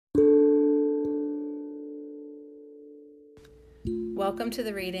Welcome to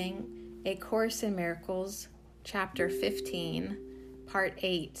the reading, A Course in Miracles, Chapter 15, Part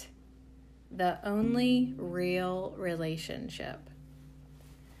 8, The Only Real Relationship.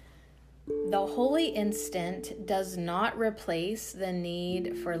 The holy instant does not replace the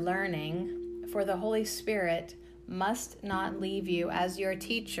need for learning, for the Holy Spirit must not leave you as your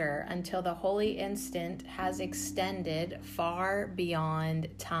teacher until the holy instant has extended far beyond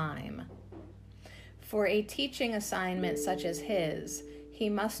time. For a teaching assignment such as his, he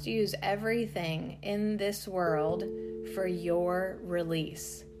must use everything in this world for your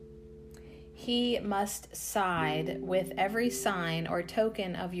release. He must side with every sign or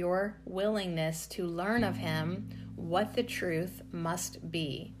token of your willingness to learn of him what the truth must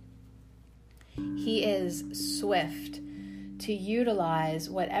be. He is swift to utilize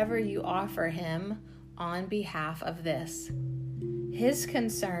whatever you offer him on behalf of this. His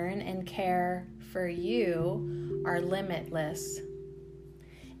concern and care for you are limitless.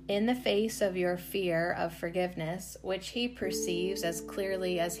 In the face of your fear of forgiveness, which he perceives as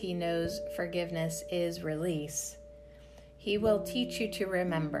clearly as he knows forgiveness is release, he will teach you to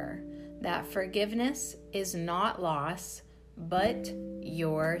remember that forgiveness is not loss, but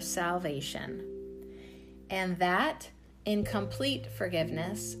your salvation. And that in complete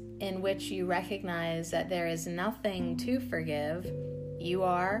forgiveness, in which you recognize that there is nothing to forgive, you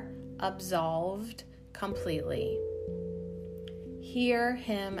are absolved completely. Hear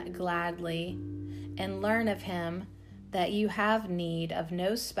him gladly and learn of him that you have need of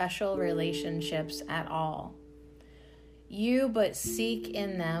no special relationships at all. You but seek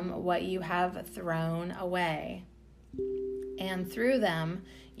in them what you have thrown away, and through them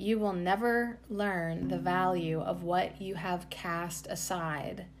you will never learn the value of what you have cast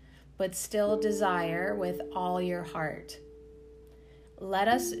aside, but still desire with all your heart. Let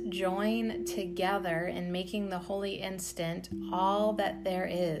us join together in making the holy instant all that there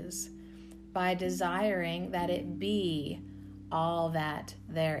is, by desiring that it be all that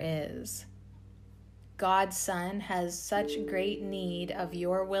there is. God's Son has such great need of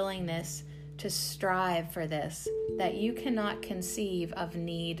your willingness to strive for this that you cannot conceive of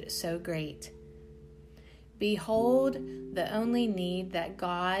need so great. Behold the only need that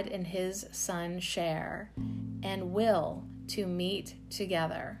God and his Son share and will to meet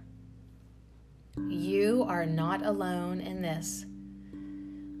together. You are not alone in this.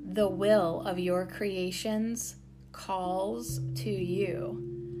 The will of your creations calls to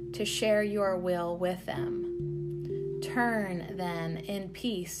you to share your will with them. Turn then in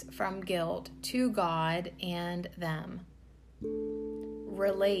peace from guilt to God and them.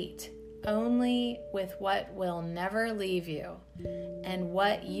 Relate only with what will never leave you and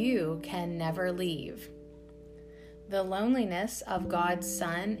what you can never leave. The loneliness of God's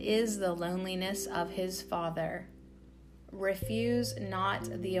Son is the loneliness of his Father. Refuse not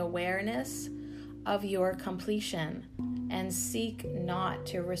the awareness of your completion, and seek not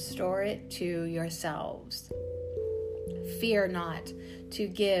to restore it to yourselves. Fear not to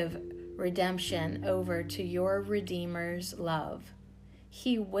give redemption over to your Redeemer's love.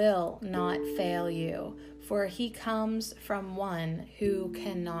 He will not fail you, for he comes from one who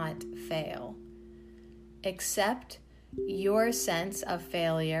cannot fail. Accept your sense of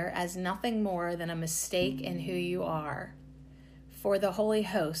failure as nothing more than a mistake in who you are. For the holy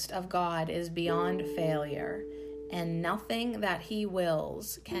host of God is beyond failure, and nothing that he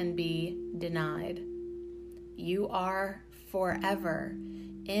wills can be denied. You are forever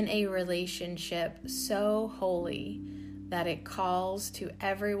in a relationship so holy that it calls to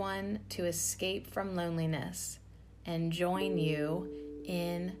everyone to escape from loneliness and join you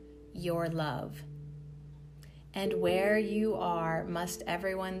in your love. And where you are must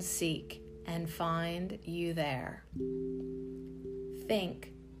everyone seek and find you there.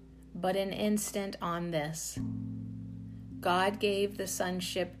 Think but an instant on this. God gave the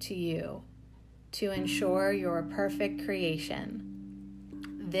sonship to you to ensure your perfect creation.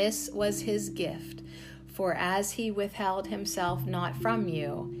 This was his gift, for as he withheld himself not from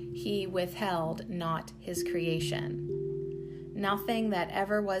you, he withheld not his creation. Nothing that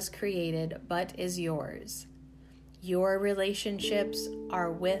ever was created but is yours. Your relationships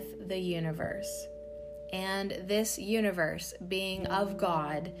are with the universe, and this universe, being of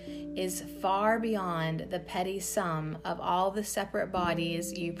God, is far beyond the petty sum of all the separate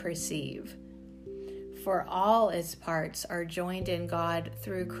bodies you perceive. For all its parts are joined in God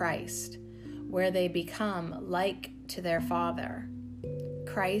through Christ, where they become like to their Father.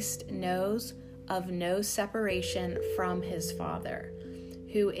 Christ knows of no separation from his Father,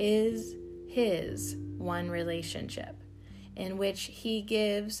 who is his one relationship, in which he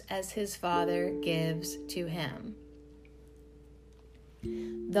gives as his Father gives to him.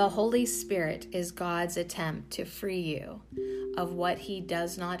 The Holy Spirit is God's attempt to free you of what He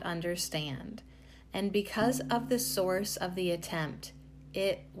does not understand, and because of the source of the attempt,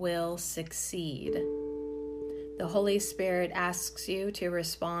 it will succeed. The Holy Spirit asks you to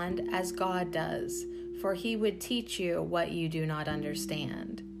respond as God does, for He would teach you what you do not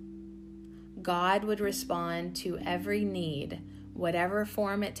understand. God would respond to every need, whatever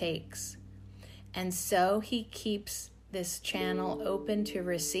form it takes, and so He keeps this channel open to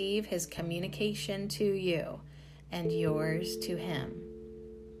receive His communication to you and yours to Him.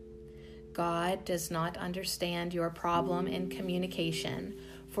 God does not understand your problem in communication,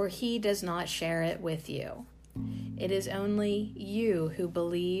 for He does not share it with you. It is only you who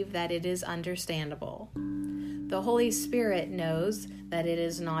believe that it is understandable. The Holy Spirit knows that it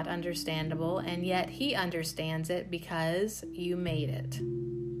is not understandable, and yet He understands it because you made it.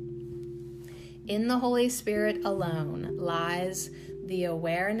 In the Holy Spirit alone lies the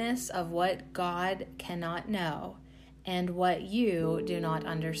awareness of what God cannot know and what you do not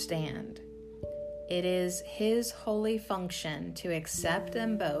understand. It is His holy function to accept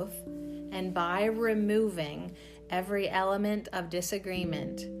them both, and by removing every element of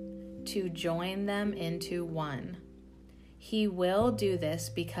disagreement, to join them into one. He will do this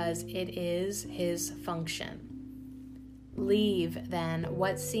because it is His function. Leave, then,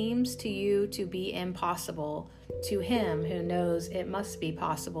 what seems to you to be impossible to Him who knows it must be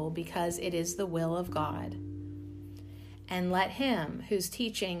possible because it is the will of God. And let Him whose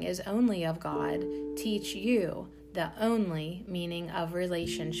teaching is only of God teach you the only meaning of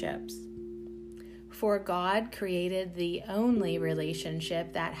relationships. For God created the only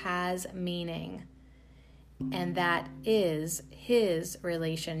relationship that has meaning, and that is His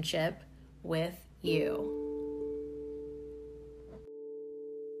relationship with you.